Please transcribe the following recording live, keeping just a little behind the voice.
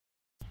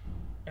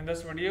In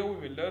this video,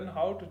 we will learn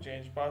how to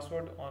change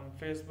password on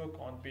Facebook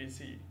on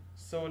PC.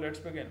 So let's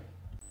begin.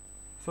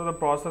 So the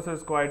process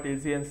is quite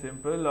easy and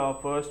simple.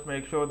 First,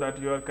 make sure that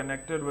you are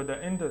connected with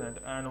the internet,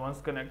 and once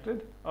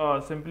connected,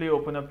 simply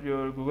open up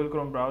your Google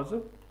Chrome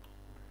browser.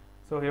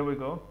 So here we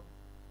go.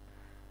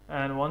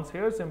 And once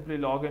here, simply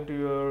log into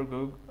your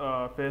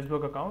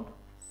Facebook account.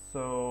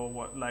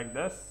 So like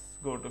this,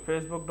 go to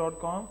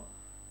facebook.com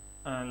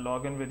and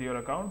log in with your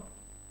account.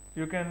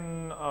 You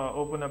can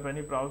open up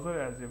any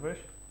browser as you wish.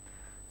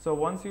 So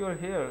once you are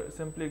here,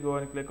 simply go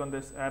and click on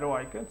this arrow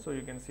icon. So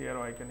you can see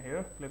arrow icon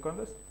here, click on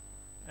this,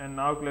 and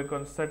now click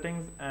on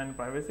settings and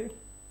privacy.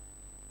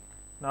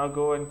 Now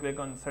go and click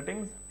on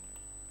settings.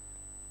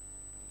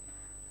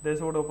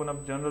 This would open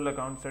up general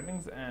account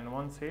settings, and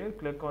once here,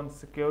 click on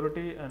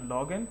security and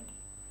login.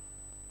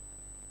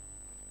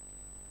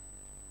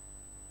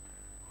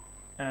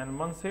 And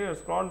once here,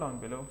 scroll down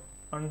below.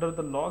 Under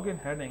the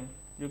login heading,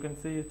 you can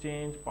see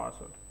change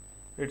password.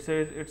 It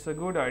says it's a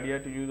good idea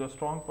to use a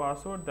strong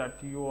password that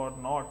you are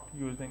not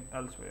using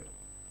elsewhere.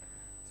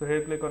 So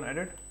here click on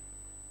edit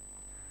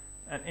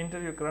and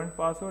enter your current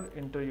password,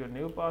 enter your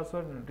new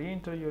password and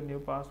re-enter your new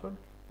password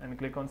and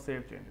click on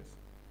save changes.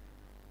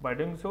 By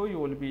doing so, you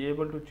will be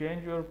able to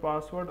change your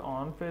password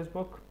on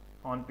Facebook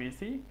on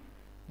PC.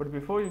 But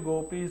before you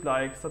go, please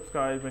like,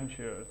 subscribe and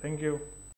share. Thank you.